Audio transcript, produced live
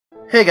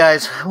Hey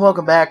guys,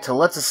 welcome back to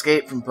Let's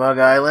Escape from Bug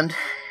Island.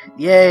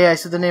 Yay, I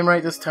said the name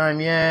right this time,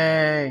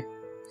 yay!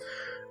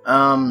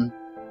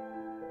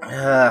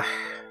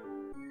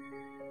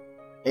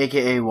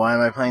 AKA, why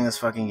am I playing this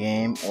fucking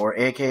game? Or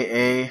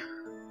AKA,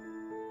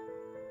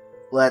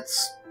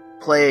 let's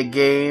play a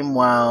game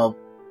while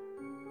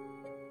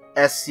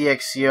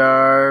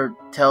SCXCR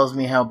tells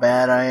me how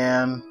bad I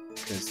am,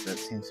 because that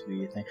seems to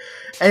be a thing.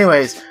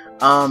 Anyways,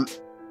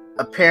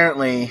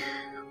 apparently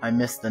I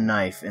missed the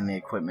knife in the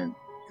equipment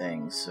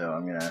thing, so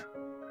I'm gonna...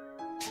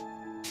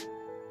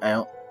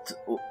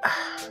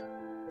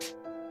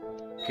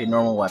 Okay,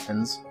 normal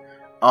weapons.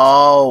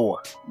 Oh!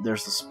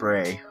 There's the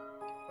spray.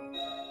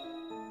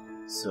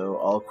 So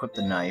I'll equip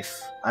the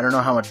knife. I don't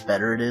know how much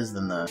better it is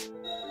than the...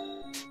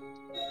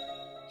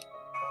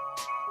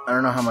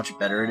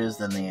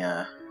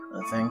 the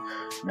thing.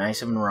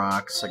 97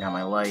 rocks, I got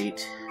my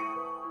light.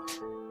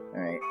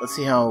 Alright, let's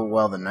see how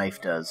well the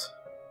knife does.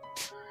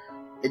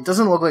 It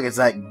doesn't look like it's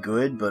that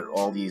good, but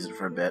I'll use it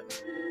for a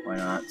bit. Why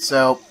not?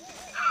 So,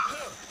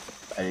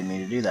 I didn't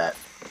mean to do that.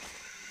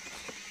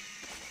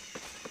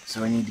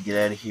 So I need to get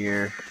out of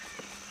here.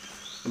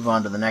 Move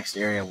on to the next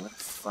area. What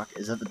the fuck?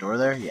 Is that the door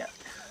there? Yeah.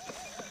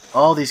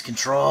 All these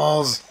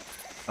controls!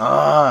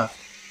 Ah!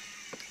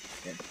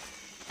 Okay.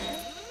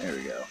 There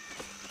we go.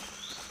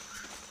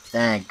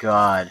 Thank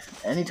God.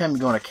 Anytime you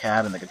go in a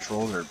cabin, the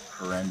controls are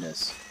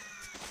horrendous.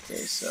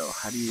 Okay, so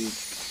how do you...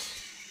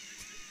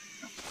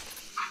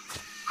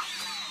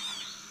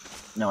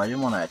 No, I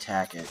didn't want to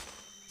attack it.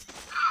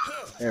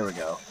 There we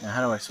go. Now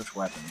how do I switch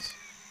weapons?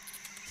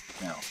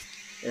 No.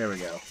 There we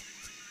go.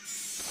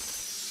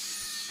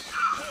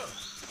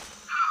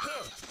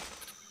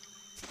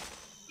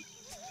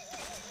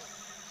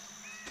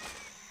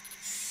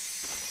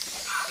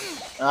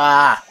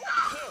 Ah!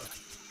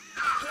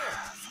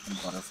 Fucking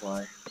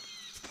butterfly.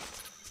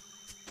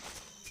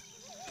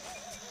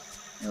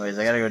 Anyways,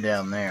 I gotta go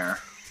down there.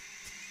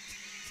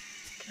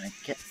 Can I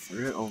get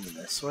through it over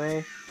this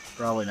way?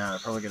 Probably not. I'm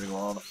probably gonna go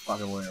all the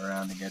fucking way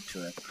around to get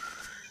to it.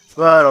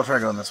 But I'll try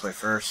going this way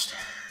first.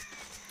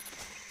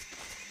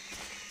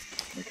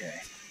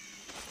 Okay.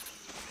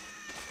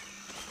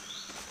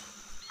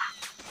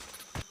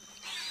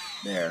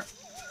 There.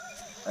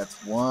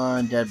 That's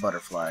one dead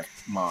butterfly.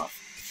 Moth.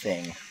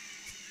 Thing.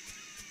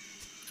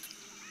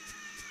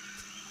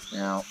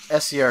 Now,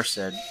 SCR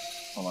said...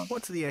 Hold on.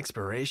 What's the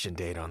expiration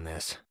date on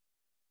this?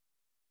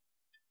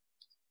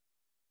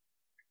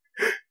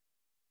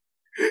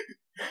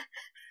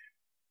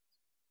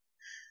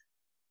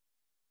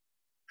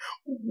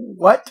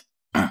 What?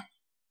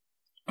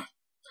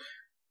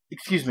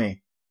 Excuse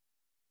me.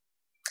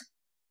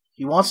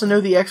 He wants to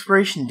know the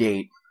expiration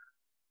date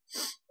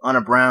on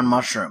a brown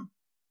mushroom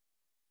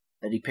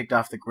that he picked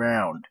off the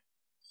ground.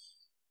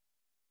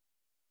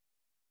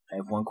 I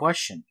have one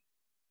question.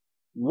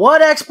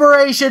 What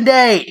expiration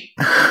date?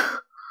 Oh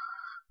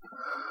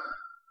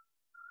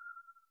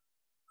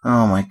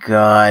my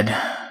God.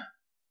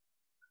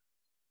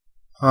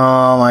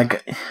 Oh my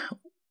God.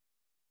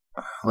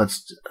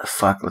 Let's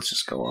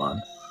just go on.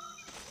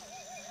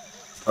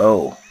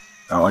 Oh,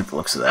 I don't like the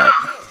looks of that.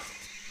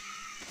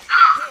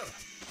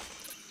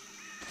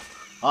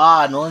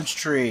 Ah, an orange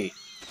tree.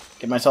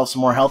 Get myself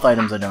some more health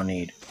items I don't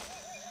need.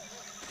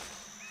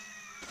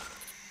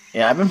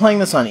 Yeah, I've been playing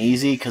this on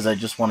easy because I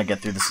just want to get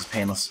through this as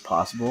painless as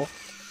possible.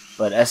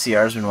 But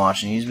SCR's been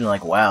watching, he's been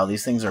like, wow,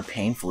 these things are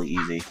painfully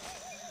easy.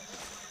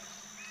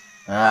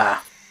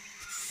 Ah.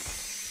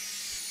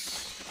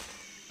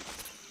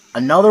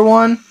 Another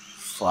one?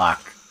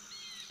 Fuck.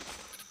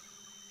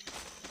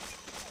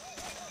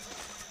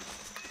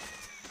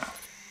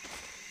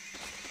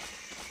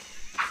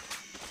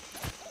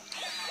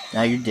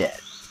 Now you're dead.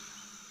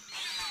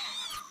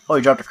 Oh,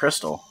 he dropped a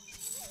crystal.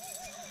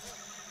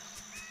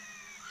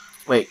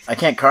 Wait, I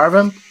can't carve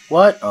him?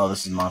 What? Oh,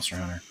 this is Monster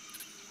Hunter.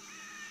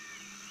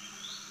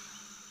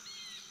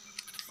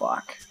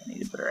 Fuck. I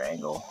need a better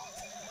angle.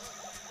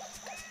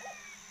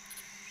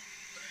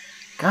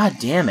 God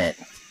damn it.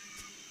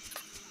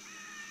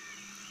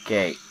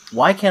 Okay,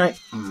 why can't I...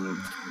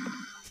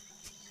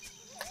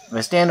 If I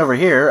stand over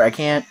here, I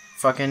can't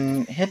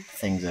fucking hit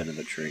things out of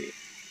the tree.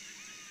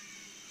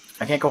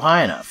 I can't go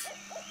high enough.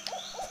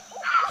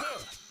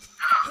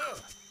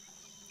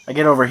 I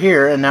get over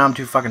here, and now I'm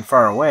too fucking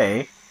far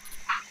away.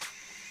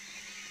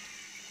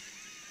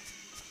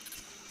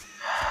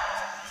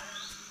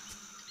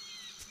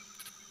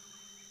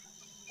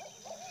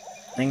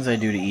 Things I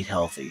do to eat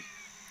healthy.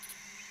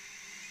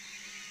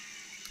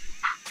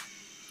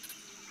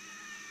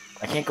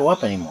 I can't go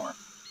up anymore.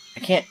 I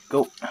can't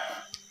go...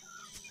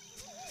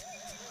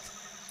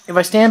 If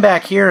I stand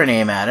back here and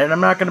aim at it,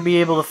 I'm not going to be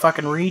able to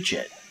fucking reach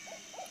it.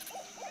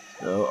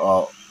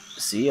 So,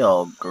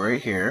 I'll go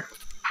right here.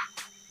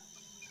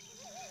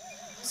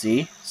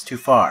 See? It's too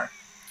far.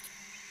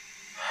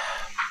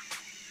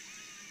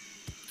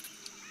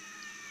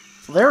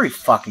 Well, there we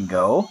fucking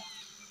go.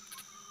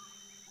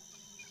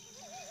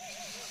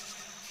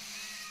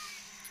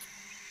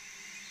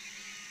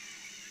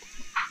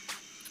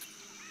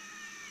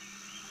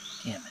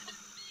 Damn it.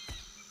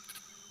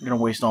 I'm gonna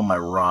waste all my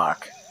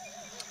rock.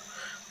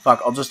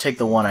 Fuck, I'll just take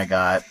the one I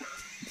got.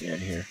 Get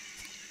here.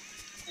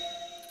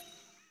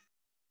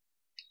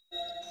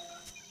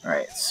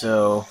 Alright,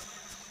 so...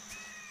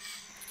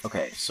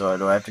 Okay, so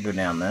do I have to go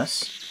down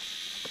this?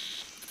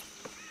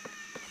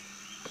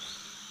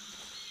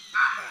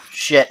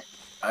 Shit!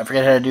 I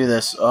forget how to do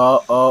this.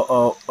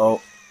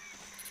 Oh.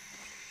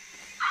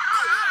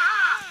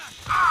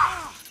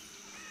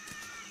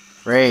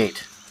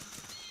 Great.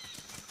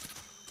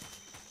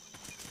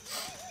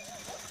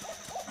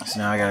 So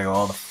now I gotta go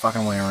all the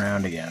fucking way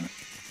around again.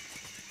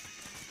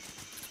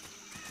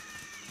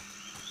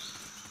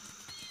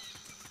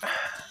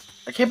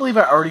 I can't believe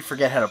I already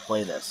forget how to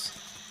play this.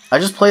 I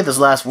just played this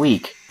last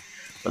week,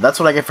 but that's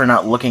what I get for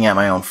not looking at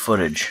my own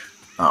footage.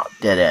 Oh,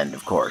 dead end,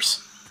 of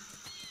course.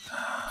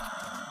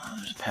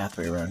 There's a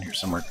pathway around here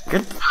somewhere.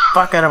 Get the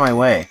fuck out of my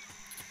way.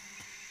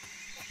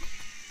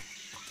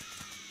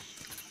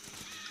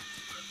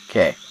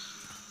 Okay.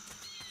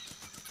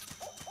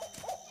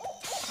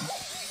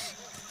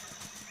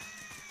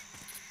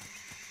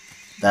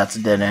 That's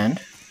a dead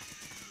end.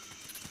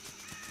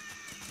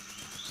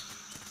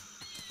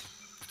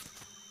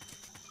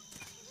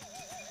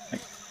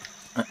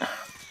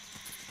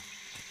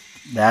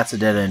 That's a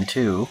dead end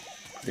too.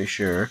 Pretty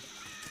sure.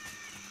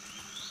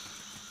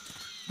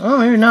 Oh,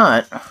 maybe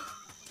not.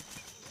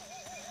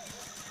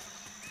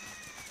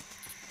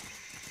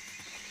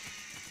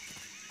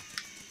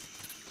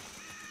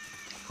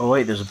 Oh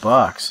wait, there's a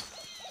box.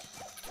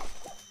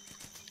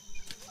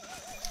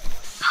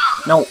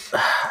 No,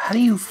 how do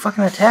you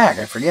fucking attack?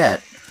 I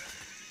forget.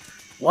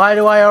 Why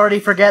do I already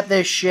forget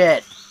this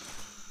shit?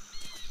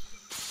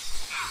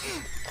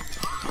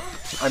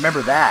 I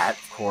remember that,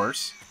 of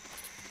course.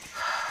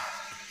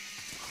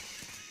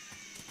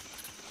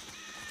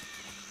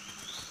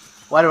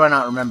 Why do I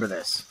not remember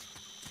this?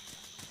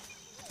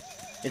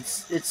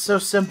 It's so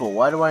simple.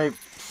 Why do I...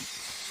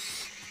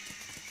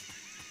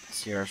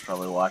 Sierra's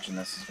probably watching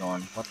this is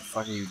going, what the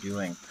fuck are you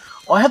doing?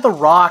 Oh, I had the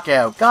rock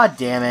out. God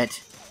damn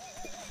it.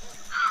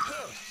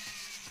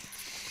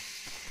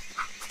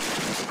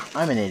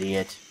 I'm an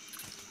idiot.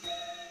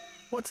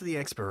 What's the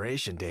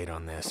expiration date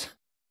on this?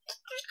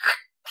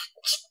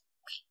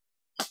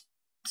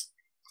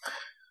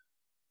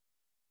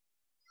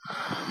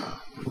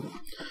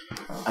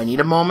 I need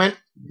a moment.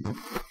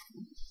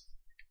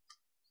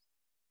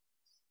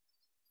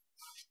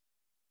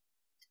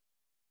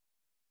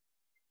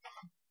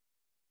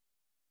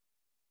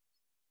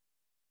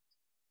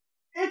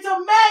 It's a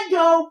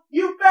mango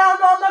you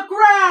found on the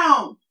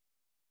ground!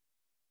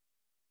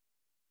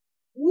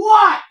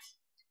 What?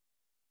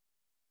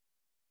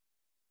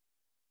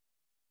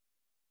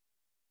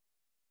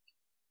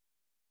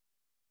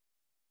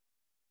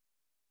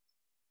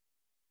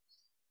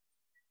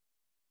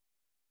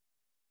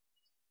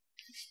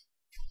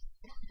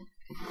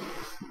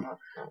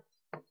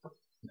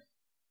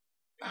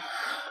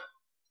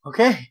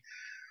 Okay,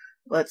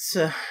 let's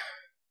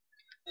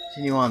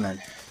continue on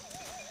then.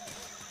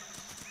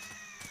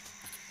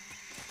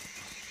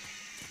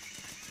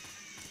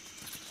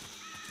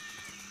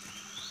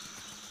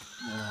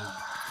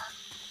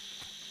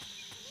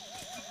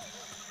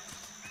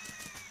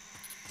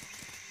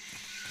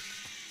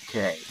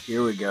 Okay,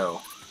 here we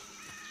go.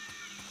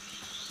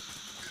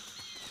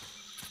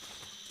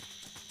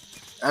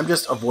 I'm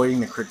just avoiding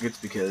the crickets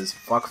because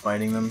fuck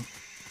fighting them.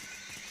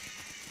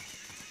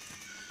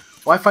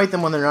 Why fight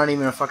them when they're not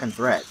even a fucking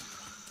threat?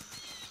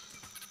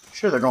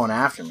 Sure, they're going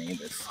after me,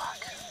 but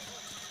fuck.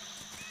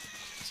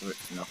 So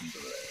nothing's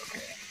over there,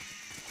 okay.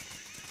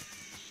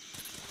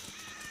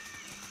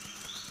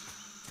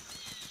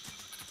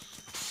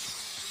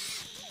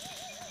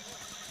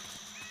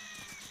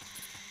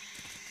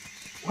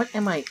 What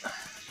am I...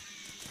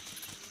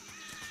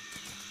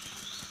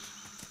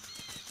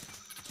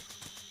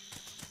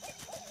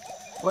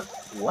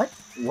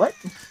 What?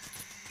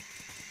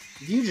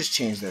 You just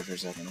changed there for a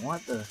second.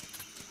 What the...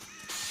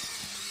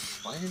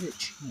 Why did it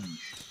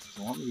change? Does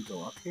it want me to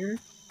go up here?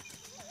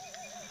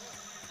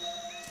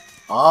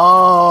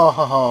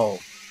 Oh!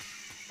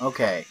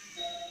 Okay.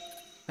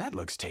 That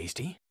looks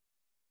tasty.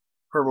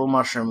 Purple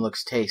mushroom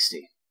looks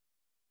tasty.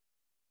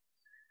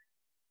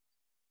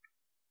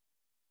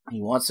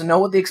 He wants to know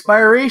what the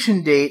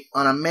expiration date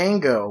on a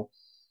mango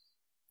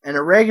and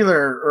a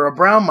regular or a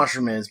brown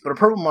mushroom is, but a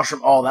purple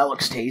mushroom, oh, that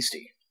looks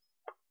tasty.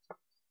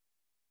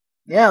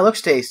 Yeah, it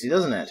looks tasty,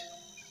 doesn't it?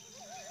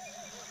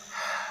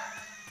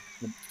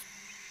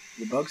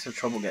 The bugs have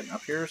trouble getting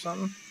up here or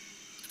something?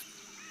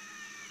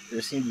 They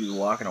just seem to be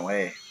walking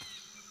away.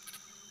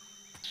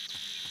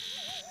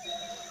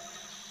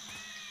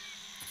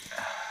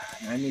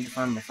 I need to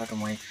find my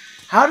fucking way.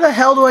 How the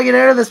hell do I get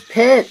out of this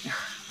pit?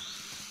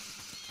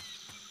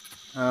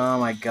 Oh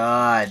my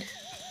god.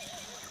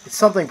 It's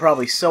something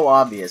probably so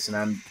obvious and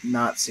I'm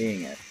not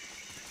seeing it.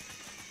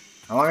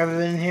 How long have I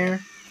been in here?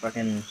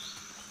 Fucking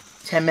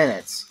 10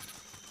 minutes.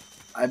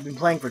 I've been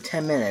playing for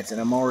 10 minutes and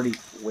I'm already...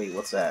 Wait,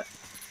 what's that?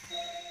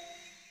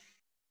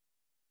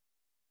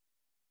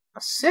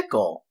 A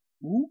sickle?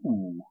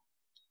 Ooh.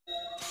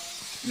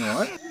 You know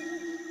what?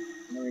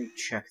 Let me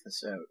check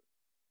this out.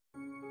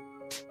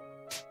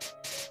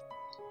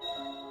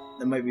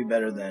 That might be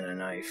better than a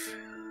knife.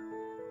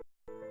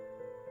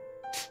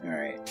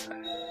 Alright.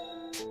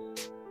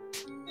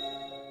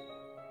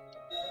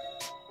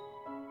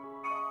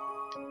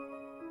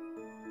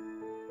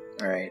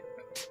 Alright.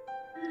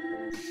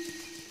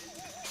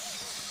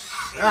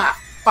 Ah!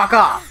 Fuck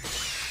off!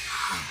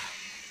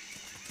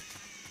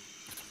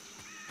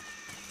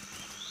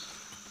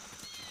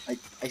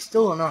 I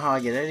still don't know how I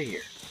get out of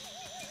here.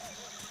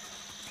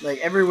 Like,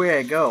 everywhere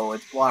I go,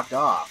 it's blocked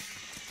off.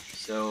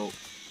 So, where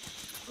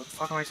the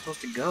fuck am I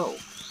supposed to go?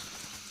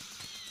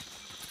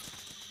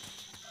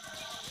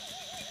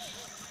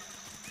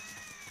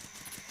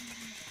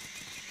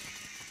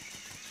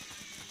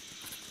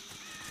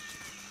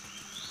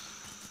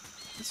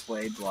 This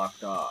way,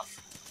 blocked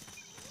off.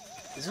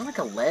 Is there like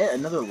a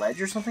another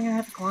ledge or something I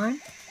have to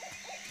climb?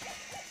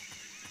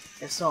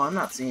 If so, I'm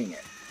not seeing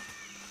it.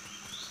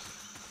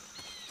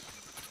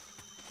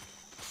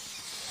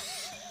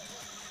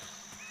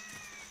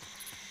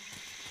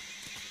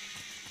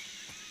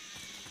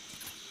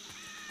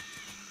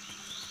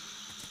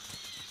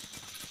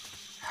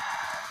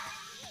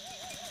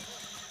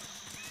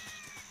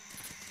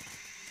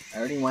 I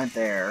already went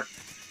there.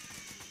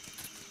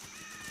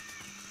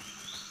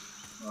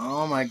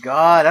 Oh my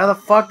god, how the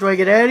fuck do I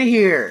get out of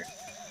here?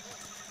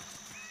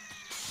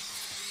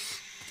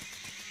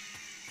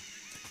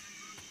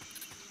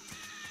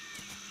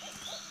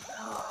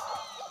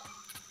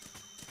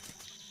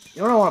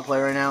 You know what I want to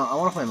play right now? I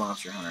want to play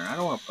Monster Hunter. I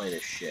don't want to play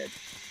this shit.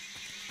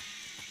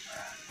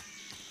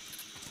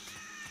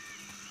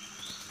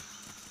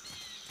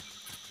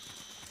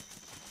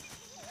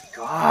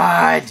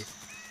 God!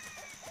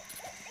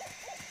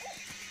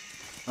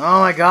 Oh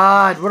my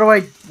god,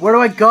 where do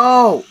I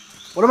go?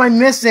 What am I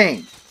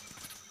missing?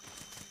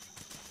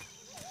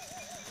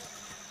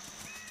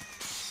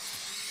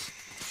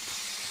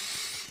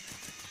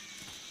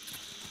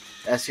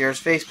 SCR's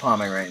face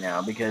palming right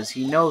now because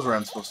he knows where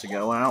I'm supposed to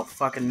go and I don't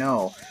fucking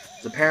know.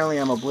 Because apparently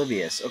I'm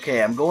oblivious.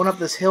 Okay, I'm going up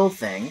this hill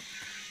thing.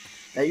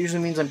 That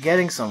usually means I'm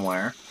getting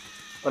somewhere.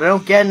 But I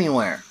don't get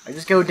anywhere. I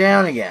just go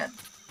down again.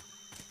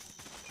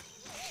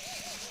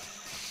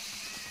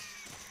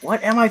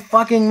 What am I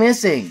fucking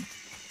missing?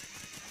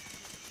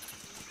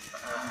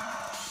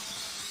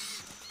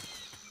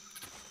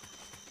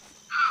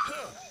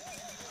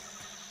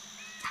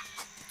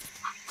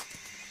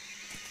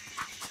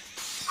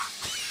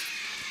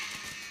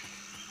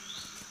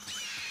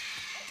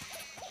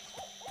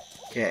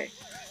 Okay.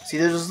 See,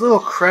 there's this little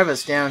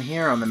crevice down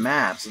here on the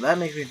map, so that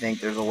makes me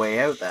think there's a way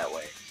out that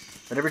way.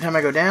 But every time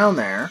I go down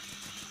there,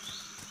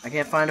 I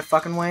can't find a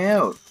fucking way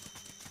out.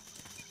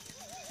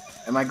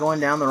 Am I going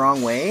down the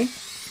wrong way?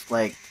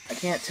 Like, I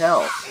can't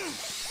tell.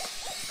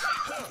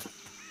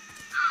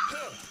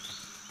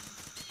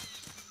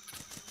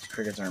 These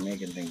crickets aren't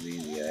making things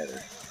easy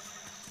either.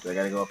 Do I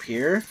gotta go up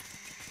here?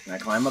 Can I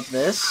climb up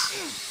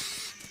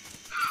this?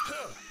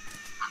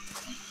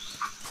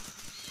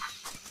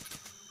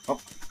 Oh,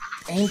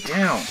 aim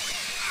down.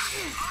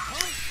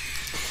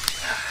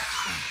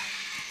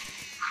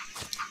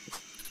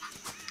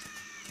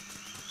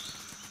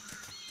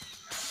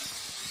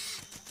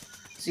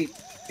 See,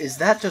 is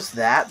that just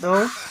that,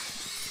 though?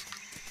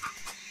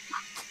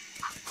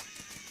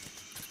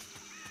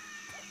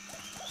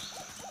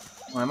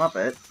 Climb up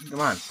it. Come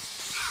on.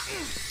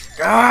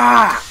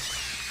 Ah!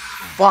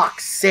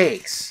 Fuck's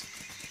sakes.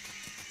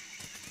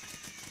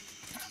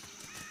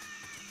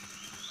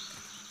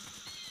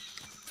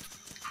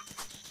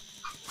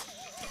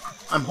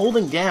 I'm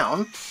holding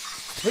down.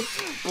 Hit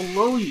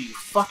below you, you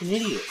fucking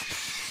idiot.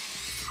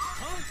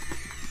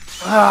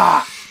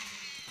 Ah!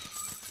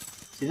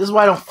 See, this is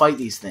why I don't fight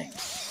these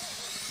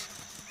things.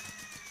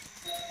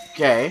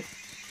 Okay.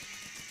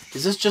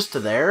 Is this just to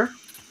there?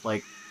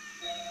 Like,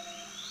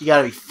 you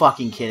gotta be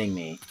fucking kidding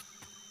me.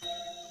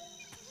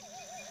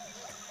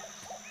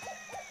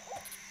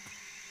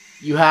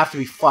 You have to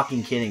be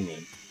fucking kidding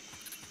me.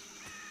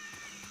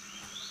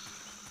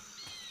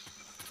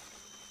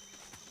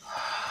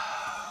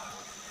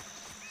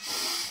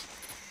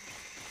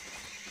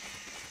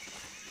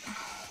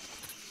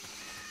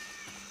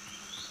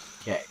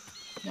 Okay.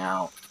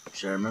 Now,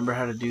 should I remember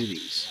how to do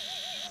these?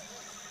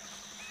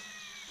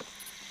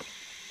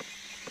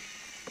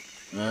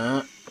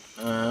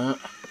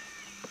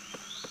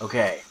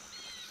 Okay.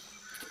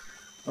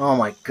 Oh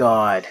my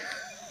god.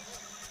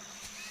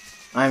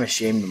 I'm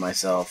ashamed of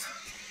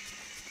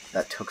myself.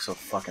 That took so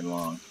fucking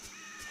long.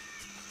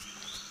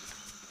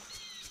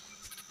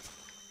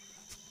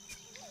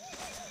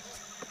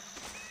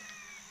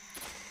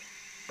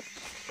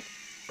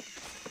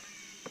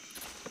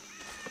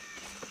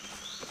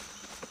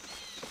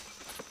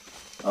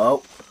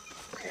 Oh.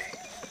 Okay.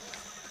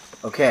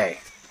 Okay.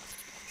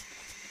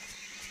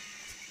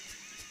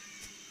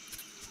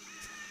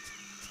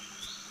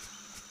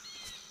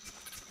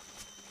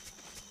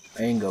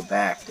 I didn't go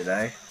back, did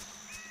I?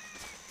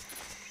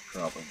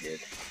 Probably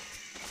did.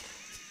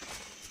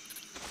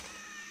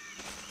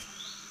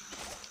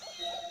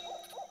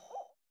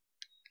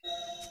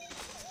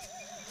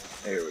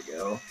 There we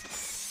go.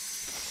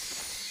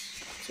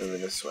 over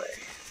this way.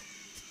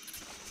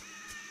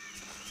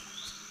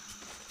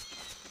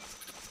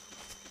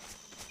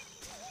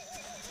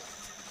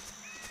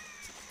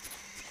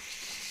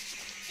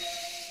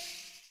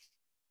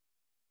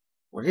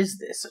 What is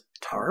this? A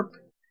tarp?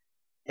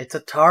 It's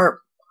a tarp!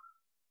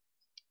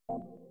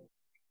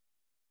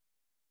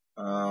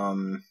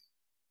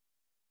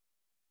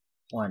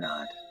 Why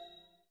not?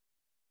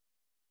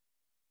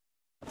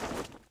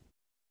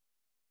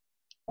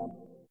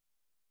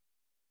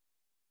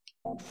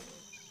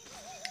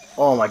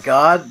 Oh my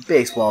god,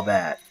 baseball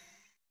bat.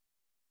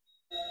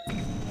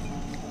 That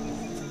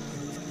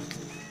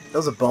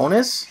was a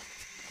bonus?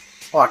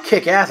 Oh,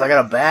 kick ass, I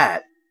got a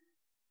bat.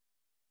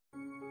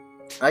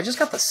 I just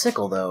got the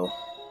sickle, though.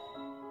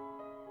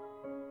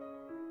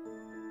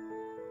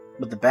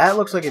 But the bat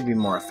looks like it'd be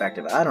more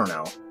effective. I don't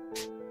know.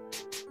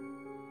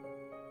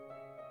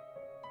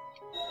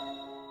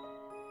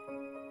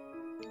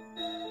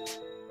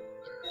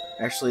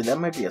 Actually, that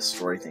might be a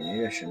story thing.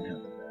 Maybe I shouldn't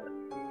have the bat.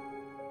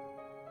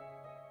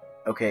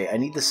 Okay, I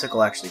need the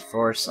sickle actually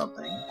for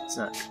something. It's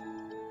not...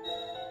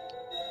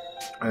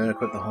 I'm gonna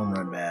equip the home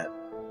run bat.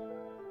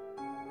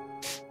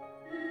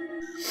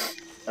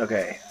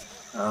 Okay.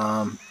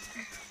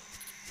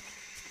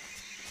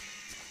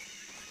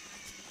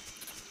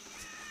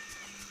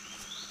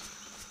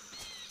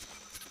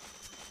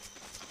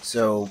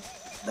 So,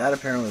 that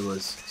apparently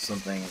was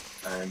something,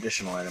 an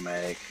additional item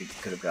I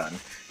could have gotten.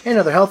 Hey,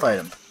 another health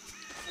item.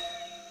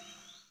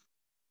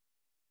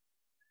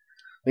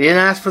 We didn't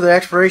ask for the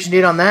expiration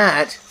date on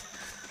that.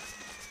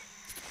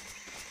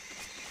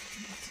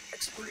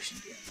 Expiration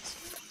date.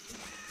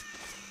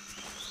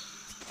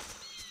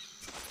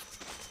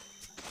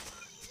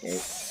 Okay.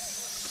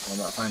 Well, I'm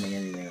not finding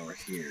anything over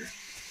here.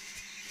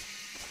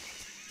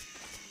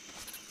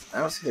 I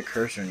don't see the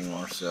cursor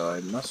anymore, so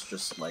I must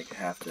just, like,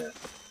 have to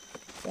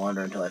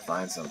wander until I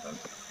find something.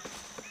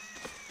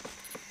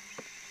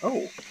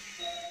 Oh!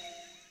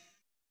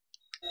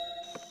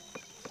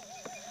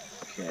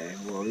 Okay,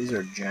 well, these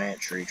are giant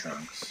tree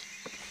trunks.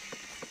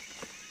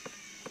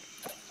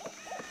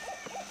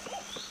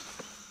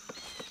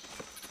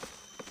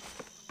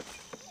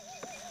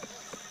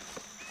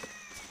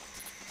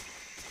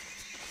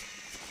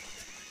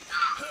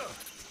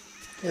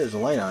 Hey, there's a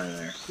light on in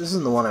there. This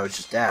isn't the one I was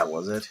just at,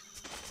 was it?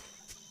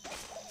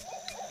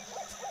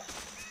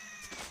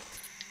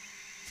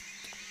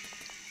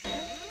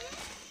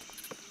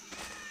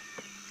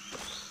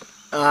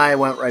 I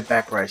went right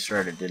back where I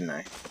started, didn't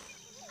I?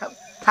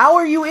 How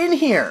are you in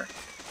here?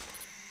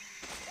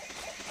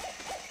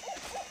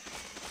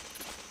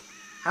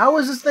 How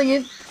is this thing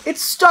in?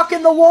 It's stuck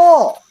in the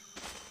wall!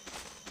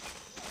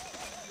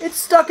 It's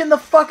stuck in the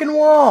fucking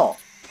wall!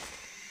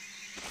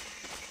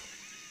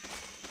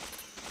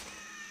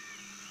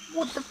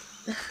 What the...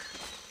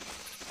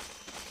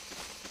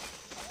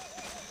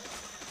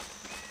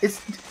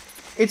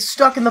 It's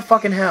stuck in the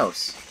fucking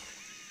house.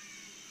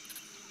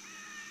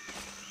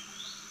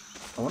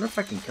 I wonder if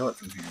I can kill it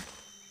from here.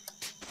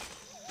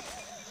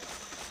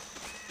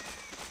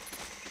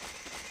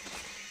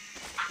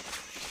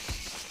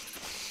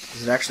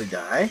 Does it actually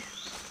die?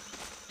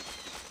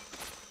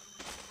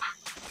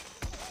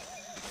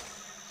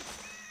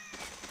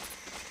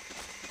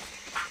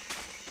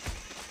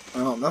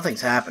 Well,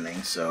 nothing's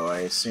happening, so I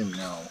assume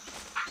no.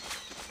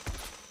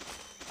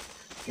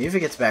 Maybe if it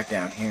gets back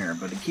down here,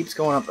 but it keeps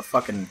going up the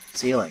fucking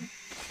ceiling.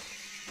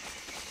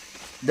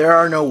 There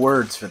are no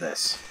words for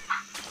this.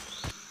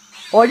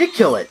 Oh, I did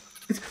kill it!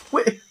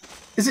 Wait,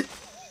 is it...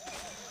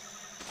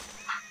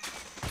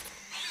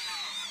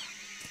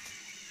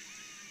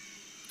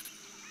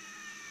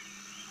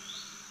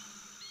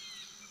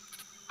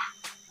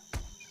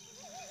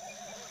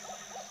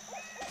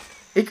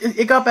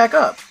 It got back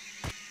up.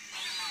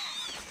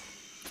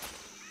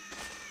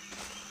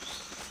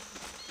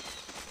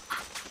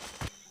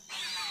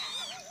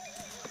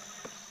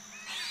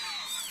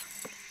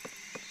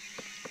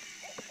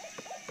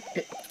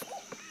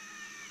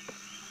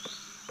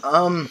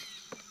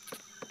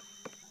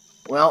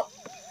 Well,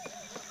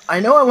 I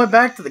know I went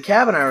back to the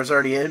cabin I was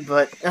already in,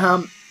 but,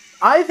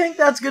 I think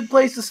that's a good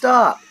place to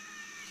stop.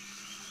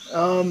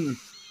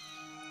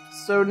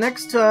 So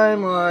next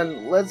time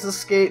on Let's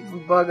Escape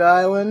from Bug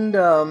Island,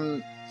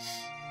 I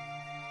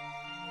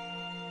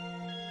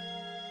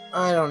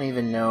don't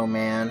even know,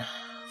 man.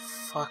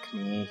 Fuck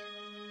me.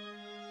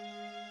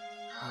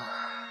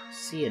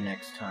 See you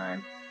next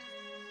time.